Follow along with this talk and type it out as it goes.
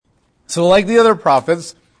So like the other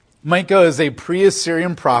prophets, Micah is a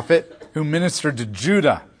pre-Assyrian prophet who ministered to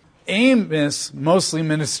Judah. Amos mostly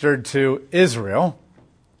ministered to Israel,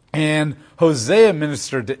 and Hosea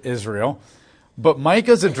ministered to Israel, but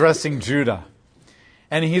Micah's addressing Judah.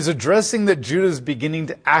 And he's addressing that Judah is beginning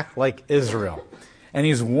to act like Israel. And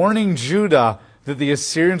he's warning Judah that the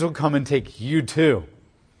Assyrians will come and take you too,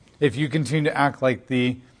 if you continue to act like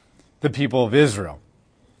the people of Israel.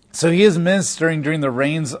 So he is ministering during the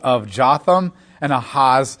reigns of Jotham and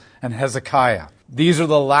Ahaz and Hezekiah. These are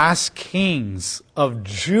the last kings of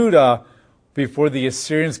Judah before the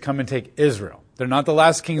Assyrians come and take Israel. They're not the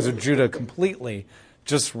last kings of Judah completely,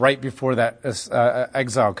 just right before that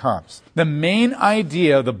exile comes. The main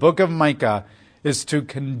idea of the book of Micah is to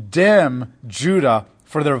condemn Judah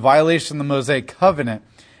for their violation of the Mosaic covenant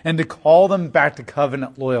and to call them back to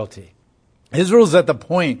covenant loyalty. Israel's at the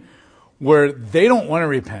point where they don't want to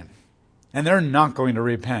repent, and they're not going to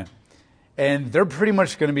repent. And they're pretty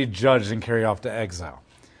much going to be judged and carried off to exile.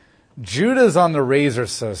 Judah's on the razor,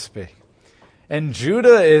 so to speak. And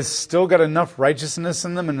Judah is still got enough righteousness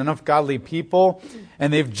in them and enough godly people,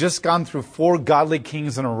 and they've just gone through 4 godly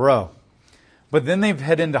kings in a row. But then they've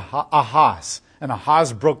headed into Ahaz, and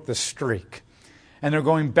Ahaz broke the streak. And they're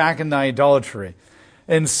going back into idolatry.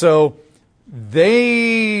 And so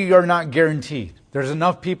they are not guaranteed. There's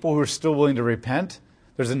enough people who are still willing to repent.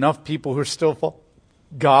 There's enough people who are still for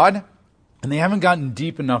God. And they haven't gotten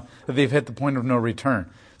deep enough that they've hit the point of no return.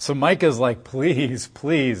 So Micah's like, please,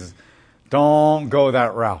 please, don't go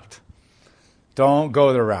that route. Don't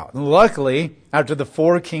go the route. And luckily, after the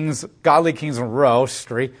 4 kings, godly kings in a row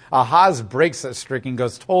streak, Ahaz breaks that streak and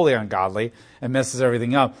goes totally ungodly and messes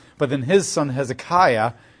everything up. But then his son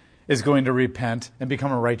Hezekiah is going to repent and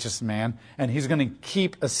become a righteous man. And he's going to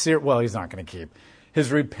keep Assyria. Well, he's not going to keep.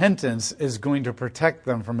 His repentance is going to protect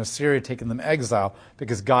them from Assyria taking them exile,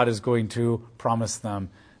 because God is going to promise them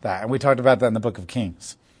that. And we talked about that in the book of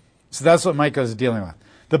Kings. So that's what Micah is dealing with.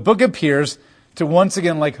 The book appears to, once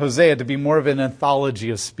again, like Hosea, to be more of an anthology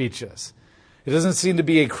of speeches. It doesn't seem to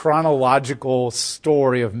be a chronological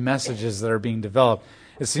story of messages that are being developed.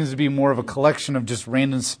 It seems to be more of a collection of just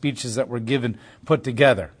random speeches that were given, put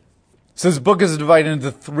together. So this book is divided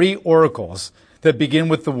into 3 oracles that begin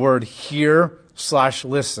with the word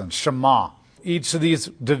hear/listen, Shema. Each of these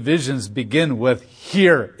divisions begin with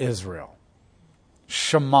hear, Israel,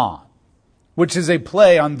 Shema, which is a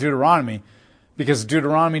play on Deuteronomy, because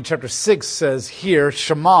Deuteronomy chapter 6 says, hear,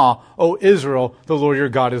 Shema, O Israel, the Lord your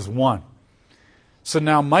God is one. So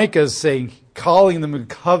now Micah is saying, calling them to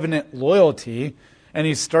covenant loyalty, and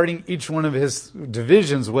he's starting each one of his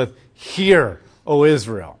divisions with, hear, O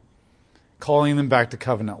Israel, calling them back to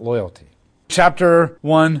covenant loyalty. Chapter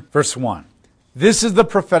 1, verse 1. This is the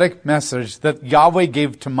prophetic message that Yahweh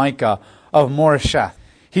gave to Micah of Moresheth.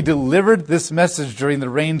 He delivered this message during the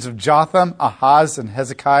reigns of Jotham, Ahaz, and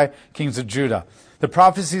Hezekiah, kings of Judah. The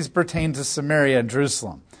prophecies pertain to Samaria and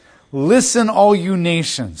Jerusalem. Listen, all you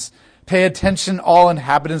nations. Pay attention, all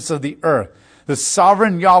inhabitants of the earth. The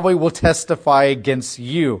sovereign Yahweh will testify against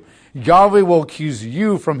you. Yahweh will accuse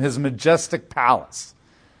you from his majestic palace.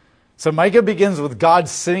 So Micah begins with God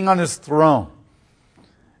sitting on his throne,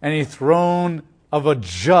 and a throne of a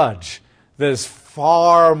judge that is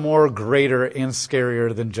far more greater and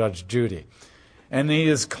scarier than Judge Judy. And he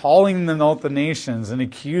is calling them out the nations and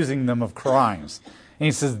accusing them of crimes. And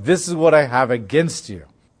he says, this is what I have against you.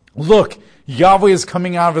 Look, Yahweh is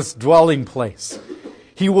coming out of his dwelling place.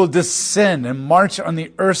 He will descend and march on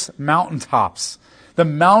the earth's mountaintops. The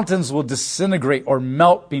mountains will disintegrate or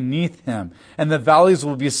melt beneath him, and the valleys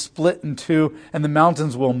will be split in 2, and the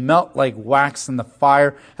mountains will melt like wax in the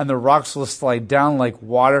fire, and the rocks will slide down like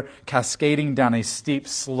water, cascading down a steep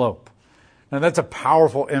slope. Now that's a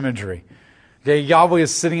powerful imagery. Okay, Yahweh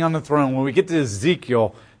is sitting on the throne. When we get to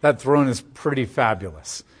Ezekiel, that throne is pretty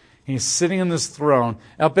fabulous. He's sitting on this throne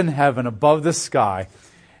up in heaven above the sky,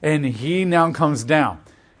 and he now comes down.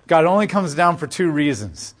 God only comes down for 2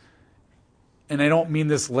 reasons. And I don't mean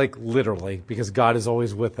this like literally, because God is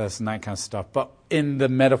always with us and that kind of stuff, but in the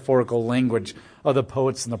metaphorical language of the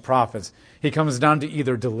poets and the prophets, he comes down to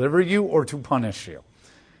either deliver you or to punish you.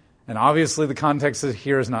 And obviously the context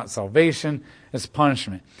here is not salvation, it's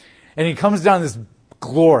punishment. And he comes down in this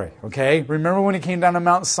glory, okay? Remember when he came down to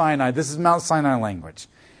Mount Sinai? This is Mount Sinai language.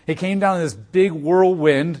 He came down in this big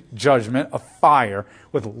whirlwind judgment of fire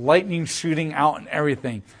with lightning shooting out and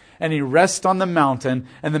everything. And he rests on the mountain,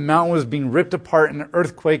 and the mountain was being ripped apart in an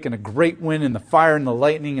earthquake and a great wind and the fire and the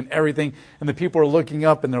lightning and everything. And the people are looking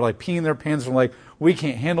up and they're like peeing their pants and like, we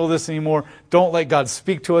can't handle this anymore. Don't let God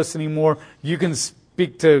speak to us anymore. You can speak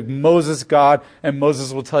speak to Moses, God, and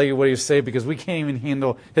Moses will tell you what he say because we can't even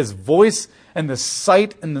handle his voice and the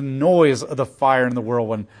sight and the noise of the fire and the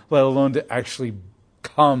whirlwind, let alone to actually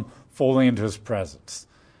come fully into his presence.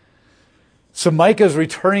 So Micah is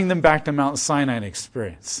returning them back to Mount Sinai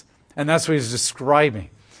experience. And that's what he's describing.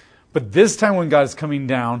 But this time when God is coming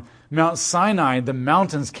down, Mount Sinai, the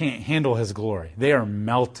mountains can't handle his glory. They are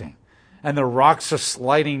melting. And the rocks are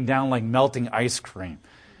sliding down like melting ice cream.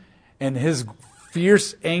 And his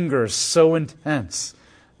fierce anger is so intense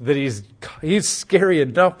that he's scary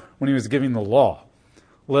enough when he was giving the law,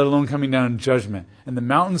 let alone coming down in judgment. And the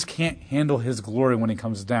mountains can't handle his glory when he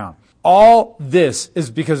comes down. All this is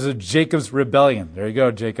because of Jacob's rebellion. There you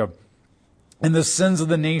go, Jacob. And the sins of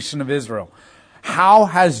the nation of Israel. How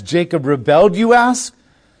has Jacob rebelled, you ask?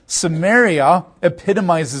 Samaria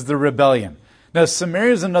epitomizes the rebellion. Now,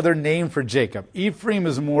 Samaria is another name for Jacob. Ephraim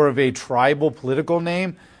is more of a tribal political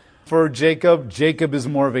name for Jacob. Jacob is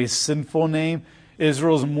more of a sinful name.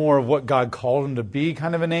 Israel is more of what God called him to be,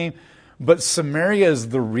 kind of a name. But Samaria is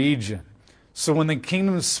the region. So when the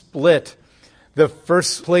kingdom split, the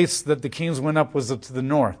first place that the kings went up was up to the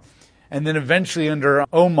north. And then eventually under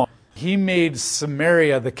Omar, he made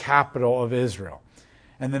Samaria the capital of Israel.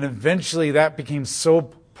 And then eventually that became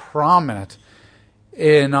so prominent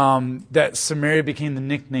in that Samaria became the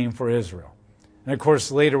nickname for Israel. And of course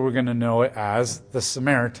later we're going to know it as the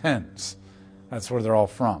Samaritans. That's where they're all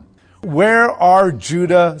from. Where are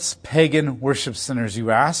Judah's pagan worship centers, you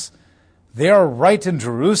ask? They are right in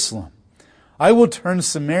Jerusalem. I will turn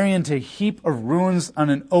Samaria into a heap of ruins on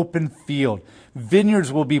an open field.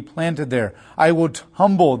 Vineyards will be planted there. I will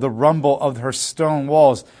tumble the rumble of her stone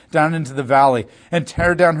walls down into the valley and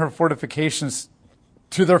tear down her fortifications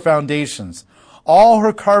to their foundations. All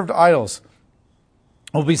her carved idols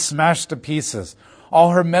will be smashed to pieces.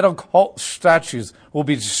 All her metal cult statues will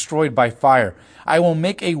be destroyed by fire. I will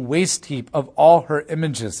make a waste heap of all her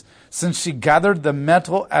images. Since she gathered the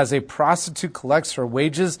metal as a prostitute collects her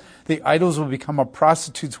wages, the idols will become a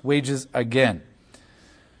prostitute's wages again.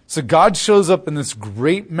 So God shows up in this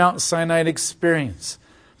great Mount Sinai experience.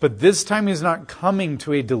 But this time he's not coming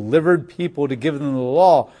to a delivered people to give them the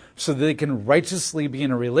law so that they can righteously be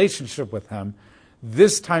in a relationship with him.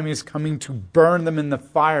 This time he's coming to burn them in the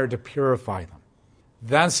fire to purify them.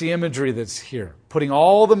 That's the imagery that's here. Putting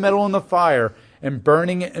all the metal in the fire and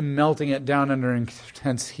burning it and melting it down under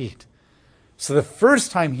intense heat. So the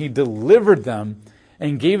first time he delivered them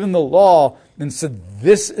and gave them the law and said,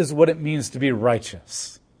 this is what it means to be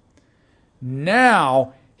righteous.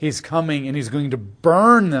 Now he's coming and he's going to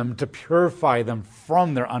burn them to purify them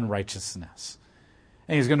from their unrighteousness.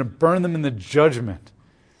 And he's going to burn them in the judgment.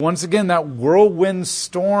 Once again, that whirlwind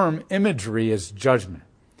storm imagery is judgment.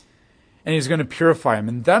 And he's going to purify them.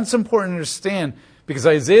 And that's important to understand because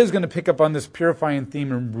Isaiah is going to pick up on this purifying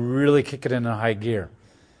theme and really kick it into high gear.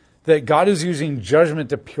 That God is using judgment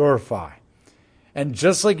to purify. And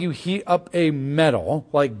just like you heat up a metal,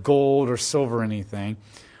 like gold or silver or anything,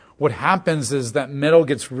 what happens is that metal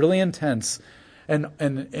gets really intense. And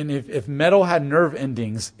if metal had nerve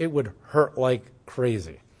endings, it would hurt like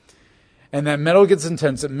crazy. And that metal gets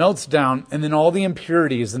intense, it melts down, and then all the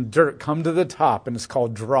impurities and dirt come to the top, and it's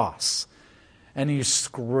called dross. And you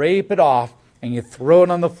scrape it off, and you throw it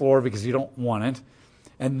on the floor because you don't want it.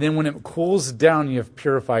 And then when it cools down, you have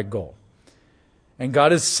purified gold. And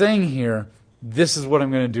God is saying here, this is what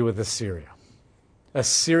I'm going to do with Assyria.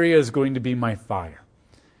 Assyria is going to be my fire.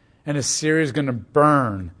 And Assyria is going to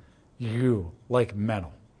burn you like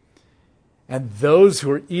metal. And those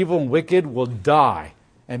who are evil and wicked will die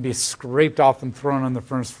and be scraped off and thrown on the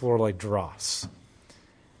furnace floor like dross.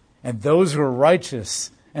 And those who are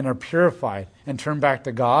righteous and are purified and turn back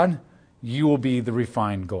to God, you will be the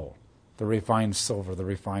refined gold, the refined silver, the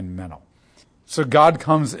refined metal. So God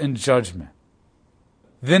comes in judgment.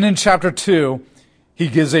 Then in chapter 2, he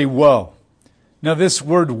gives a woe. Now this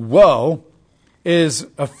word woe is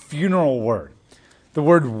a funeral word. The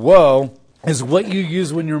word woe is what you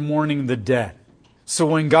use when you're mourning the dead. So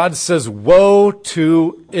when God says, woe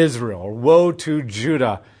to Israel, or woe to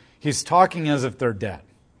Judah, he's talking as if they're dead.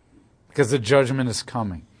 Because the judgment is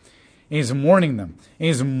coming. And he's mourning them. And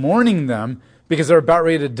he's mourning them because they're about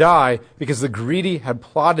ready to die, because the greedy had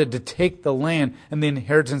plotted to take the land and the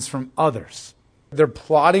inheritance from others. They're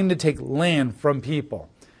plotting to take land from people.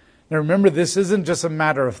 Now remember, this isn't just a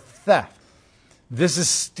matter of theft. This is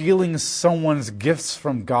stealing someone's gifts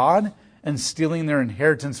from God and stealing their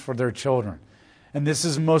inheritance for their children. And this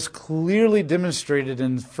is most clearly demonstrated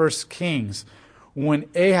in 1 Kings when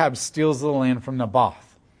Ahab steals the land from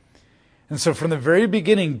Naboth. And so from the very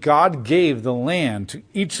beginning, God gave the land to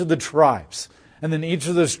each of the tribes. And then each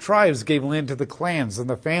of those tribes gave land to the clans and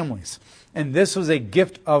the families. And this was a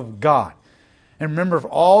gift of God. And remember,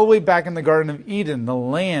 all the way back in the Garden of Eden, the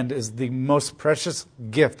land is the most precious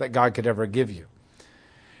gift that God could ever give you.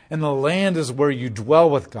 And the land is where you dwell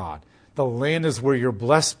with God. The land is where you're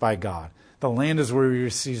blessed by God. The land is where you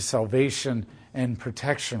receive salvation and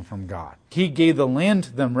protection from God. He gave the land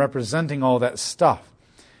to them, representing all that stuff.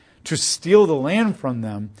 To steal the land from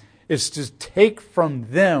them is to take from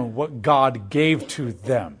them what God gave to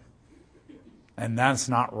them. And that's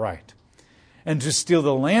not right. And to steal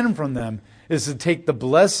the land from them is to take the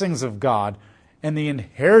blessings of God and the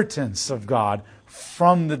inheritance of God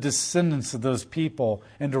from the descendants of those people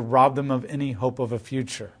and to rob them of any hope of a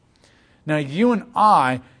future. Now, you and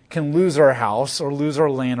I can lose our house or lose our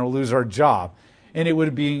land or lose our job, and it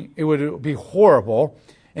would be horrible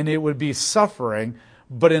and it would be suffering.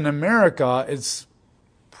 But in America, it's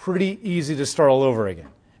pretty easy to start all over again.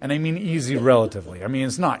 And I mean easy relatively. I mean,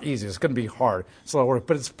 it's not easy. It's going to be hard. It's a lot of work,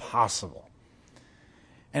 but it's possible.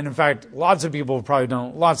 And in fact, lots of people have probably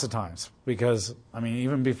done it lots of times because, I mean,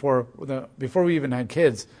 even before we even had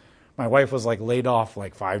kids, my wife was like laid off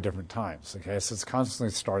like 5 different times. Okay, so it's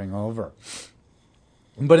constantly starting over.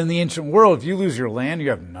 But in the ancient world, if you lose your land, you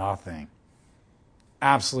have nothing.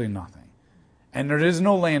 Absolutely nothing. And there is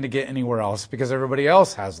no land to get anywhere else because everybody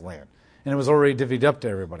else has land. And it was already divvied up to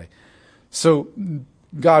everybody. So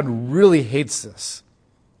God really hates this.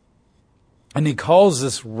 And he calls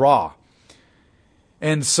this raw.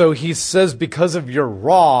 And so he says, because of your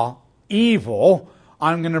raw evil,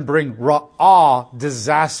 I'm going to bring raw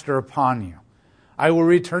disaster upon you. I will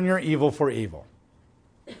return your evil for evil.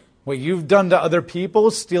 What you've done to other people,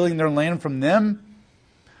 stealing their land from them,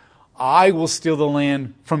 I will steal the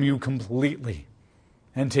land from you completely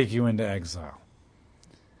and take you into exile.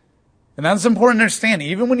 And that's important to understand.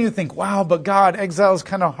 Even when you think, wow, but God, exile is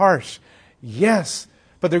kind of harsh. Yes,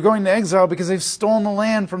 but they're going to exile because they've stolen the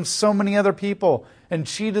land from so many other people and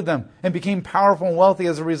cheated them and became powerful and wealthy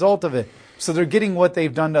as a result of it. So they're getting what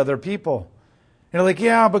they've done to other people. And you're like,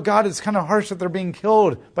 yeah, but God, it's kind of harsh that they're being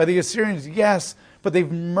killed by the Assyrians. Yes, but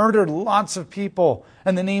they've murdered lots of people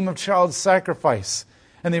in the name of child sacrifice.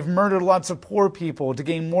 And they've murdered lots of poor people to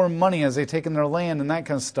gain more money as they've taken their land and that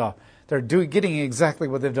kind of stuff. They're getting exactly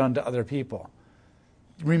what they've done to other people.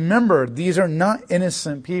 Remember, these are not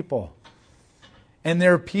innocent people. And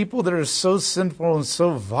there are people that are so sinful and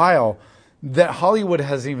so vile that Hollywood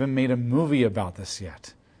hasn't even made a movie about this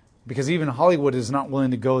yet. Because even Hollywood is not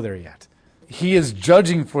willing to go there yet. He is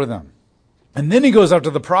judging for them. And then he goes after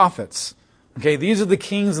the prophets. Okay, these are the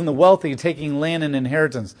kings and the wealthy taking land and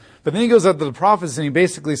inheritance. But then he goes after the prophets and he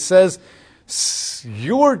basically says, he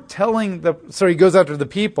goes after the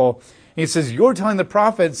people. He says, you're telling the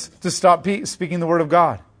prophets to stop speaking the word of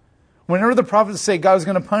God. Whenever the prophets say God is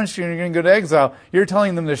going to punish you and you're going to go to exile, you're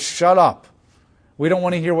telling them to shut up. We don't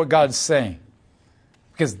want to hear what God's saying.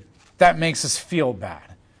 Because that makes us feel bad.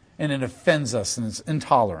 And it offends us and it's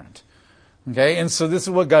intolerant. Okay, and so this is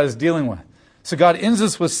what God is dealing with. So God ends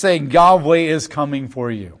this with saying, Yahweh is coming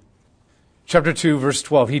for you. Chapter 2, verse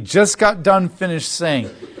 12. He just got done finished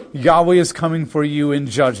saying, Yahweh is coming for you in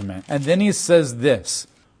judgment. And then he says this,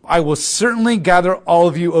 I will certainly gather all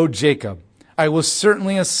of you, O Jacob. I will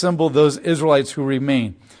certainly assemble those Israelites who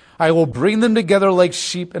remain. I will bring them together like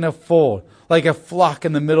sheep in a fold, like a flock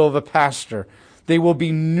in the middle of a pasture. They will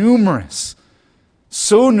be numerous,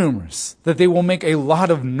 so numerous that they will make a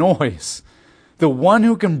lot of noise. The one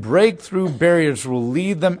who can break through barriers will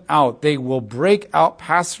lead them out. They will break out,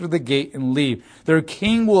 pass through the gate, and leave. Their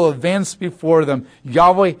king will advance before them.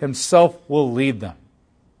 Yahweh himself will lead them.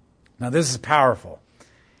 Now this is powerful.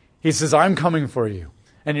 He says, I'm coming for you,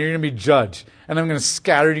 and you're going to be judged, and I'm going to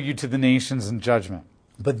scatter you to the nations in judgment.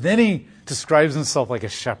 But then he describes himself like a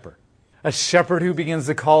shepherd who begins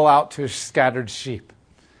to call out to his scattered sheep.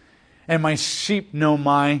 And my sheep know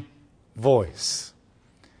my voice.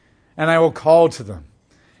 And I will call to them.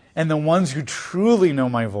 And the ones who truly know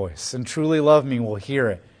my voice and truly love me will hear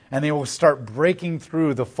it. And they will start breaking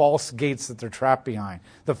through the false gates that they're trapped behind,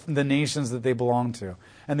 the nations that they belong to.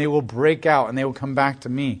 And they will break out and they will come back to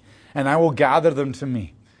me. And I will gather them to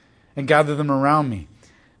me and gather them around me.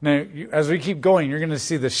 Now, as we keep going, you're going to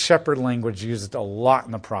see the shepherd language used a lot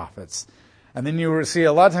in the prophets. And then you will see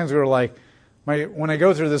a lot of times we were like, when I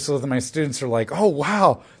go through this with my students are like, oh,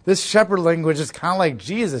 wow, this shepherd language is kind of like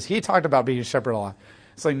Jesus. He talked about being a shepherd a lot.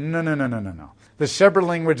 It's like, no. The shepherd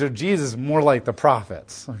language of Jesus is more like the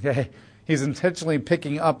prophets, okay? He's intentionally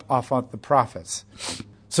picking up off of the prophets.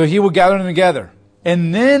 So he will gather them together.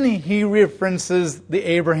 And then he references the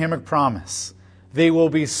Abrahamic promise. They will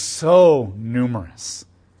be so numerous.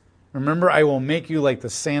 Remember, I will make you like the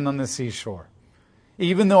sand on the seashore.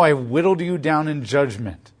 even though I whittled you down in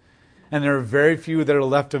judgment, and there are very few that are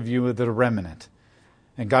left of you that are remnant.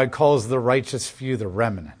 And God calls the righteous few the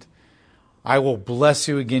remnant. I will bless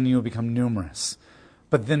you again, you will become numerous.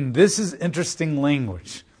 But then this is interesting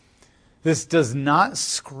language. This does not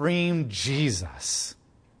scream Jesus,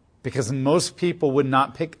 because most people would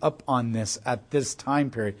not pick up on this at this time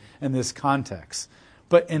period, in this context.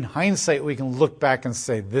 But in hindsight, we can look back and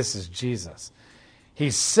say, this is Jesus.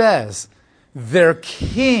 He says, their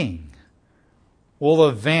king will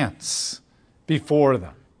advance before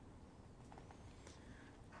them.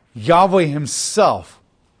 Yahweh himself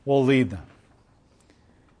will lead them.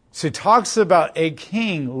 So he talks about a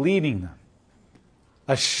king leading them,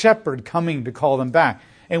 a shepherd coming to call them back.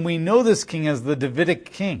 And we know this king as the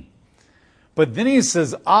Davidic king. But then he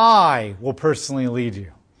says, I will personally lead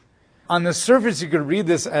you. On the surface, you could read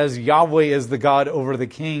this as Yahweh is the God over the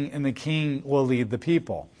king, and the king will lead the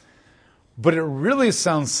people. But it really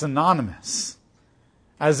sounds synonymous,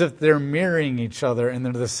 as if they're mirroring each other and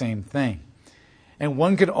they're the same thing. And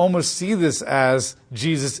one could almost see this as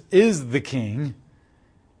Jesus is the king,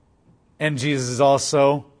 and Jesus is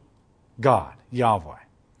also God, Yahweh.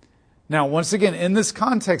 Now, once again, in this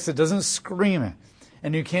context, it doesn't scream it.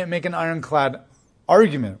 And you can't make an ironclad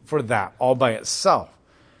argument for that all by itself.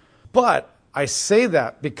 But I say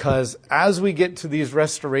that because as we get to these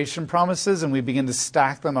restoration promises and we begin to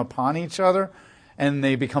stack them upon each other, and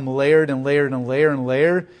they become layered and layered and layered and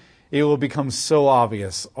layered, it will become so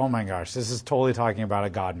obvious. Oh my gosh, this is totally talking about a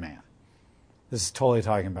God-man. This is totally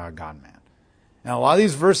talking about a God-man. And a lot of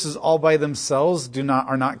these verses all by themselves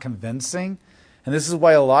are not convincing. And this is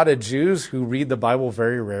why a lot of Jews who read the Bible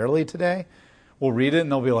very rarely today will read it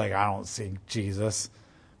and they'll be like, I don't see Jesus.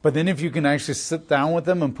 But then if you can actually sit down with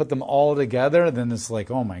them and put them all together, then it's like,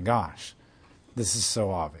 oh my gosh, this is so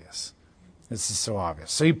obvious. This is so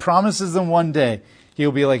obvious. So he promises them one day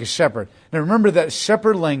he'll be like a shepherd. Now remember that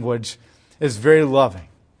shepherd language is very loving.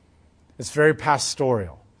 It's very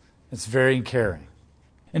pastoral. It's very caring.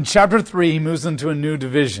 In chapter 3, he moves into a new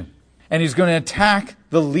division. And he's going to attack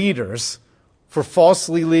the leaders for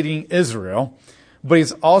falsely leading Israel. But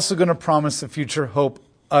he's also going to promise a future hope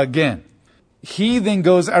again. He then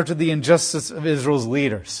goes after the injustice of Israel's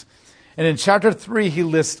leaders. And in chapter 3, he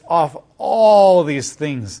lists off all these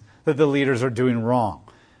things that the leaders are doing wrong.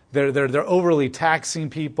 They're overly taxing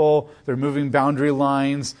people. They're moving boundary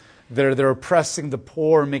lines. They're oppressing the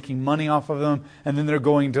poor, making money off of them. And then they're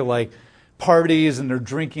going to like parties and they're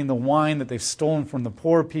drinking the wine that they've stolen from the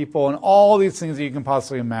poor people. And all these things that you can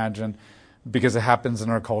possibly imagine, because it happens in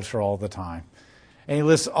our culture all the time. And he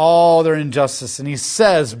lists all their injustice. And he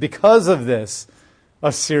says, because of this,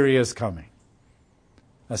 Assyria is coming.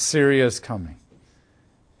 Assyria is coming.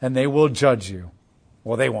 And they will judge you.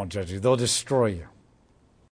 Well, they won't judge you. They'll destroy you.